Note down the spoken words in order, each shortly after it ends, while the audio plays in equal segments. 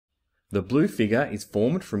The blue figure is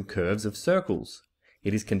formed from curves of circles.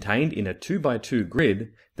 It is contained in a 2x2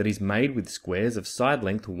 grid that is made with squares of side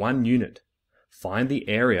length 1 unit. Find the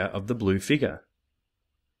area of the blue figure.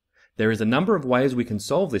 There is a number of ways we can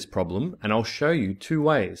solve this problem, and I'll show you 2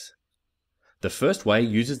 ways. The first way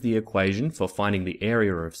uses the equation for finding the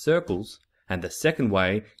area of circles, and the second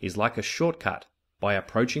way is like a shortcut by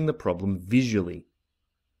approaching the problem visually.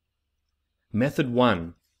 Method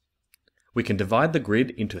 1. We can divide the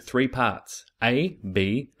grid into 3 parts, A,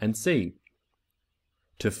 B, and C.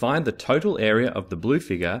 To find the total area of the blue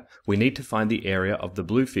figure, we need to find the area of the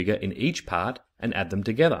blue figure in each part and add them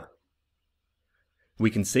together.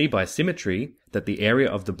 We can see by symmetry that the area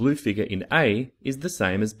of the blue figure in A is the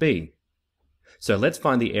same as B. So let's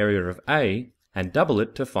find the area of A and double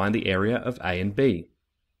it to find the area of A and B.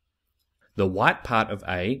 The white part of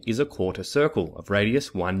A is a quarter circle of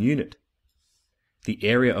radius 1 unit. The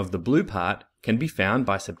area of the blue part can be found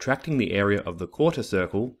by subtracting the area of the quarter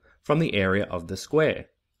circle from the area of the square.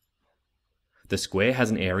 The square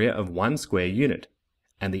has an area of 1 square unit,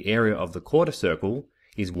 and the area of the quarter circle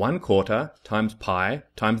is 1/4 times pi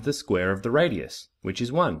times the square of the radius, which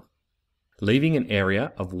is 1, leaving an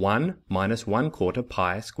area of 1 minus 1/4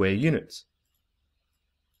 pi square units.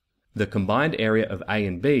 The combined area of A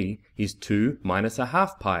and B is 2 minus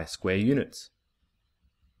 1/2 pi square units.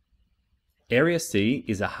 Area C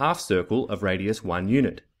is a half circle of radius 1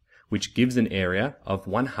 unit, which gives an area of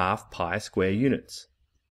 1/2 pi square units.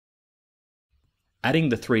 Adding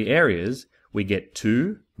the 3 areas, we get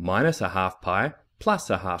 2 minus 1/2 pi plus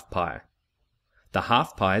 1/2 pi. The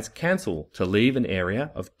half pi's cancel to leave an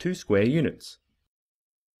area of 2 square units.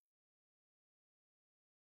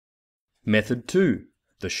 Method 2,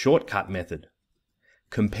 the shortcut method.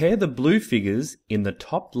 Compare the blue figures in the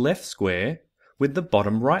top left square with the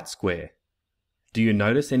bottom right square. Do you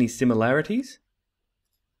notice any similarities?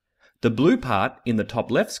 The blue part in the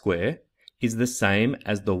top left square is the same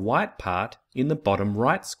as the white part in the bottom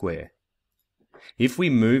right square. If we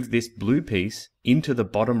move this blue piece into the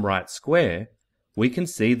bottom right square, we can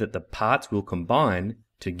see that the parts will combine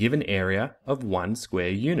to give an area of 1 square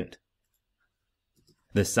unit.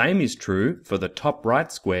 The same is true for the top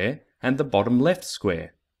right square and the bottom left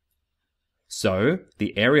square. So,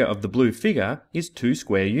 the area of the blue figure is 2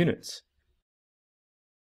 square units.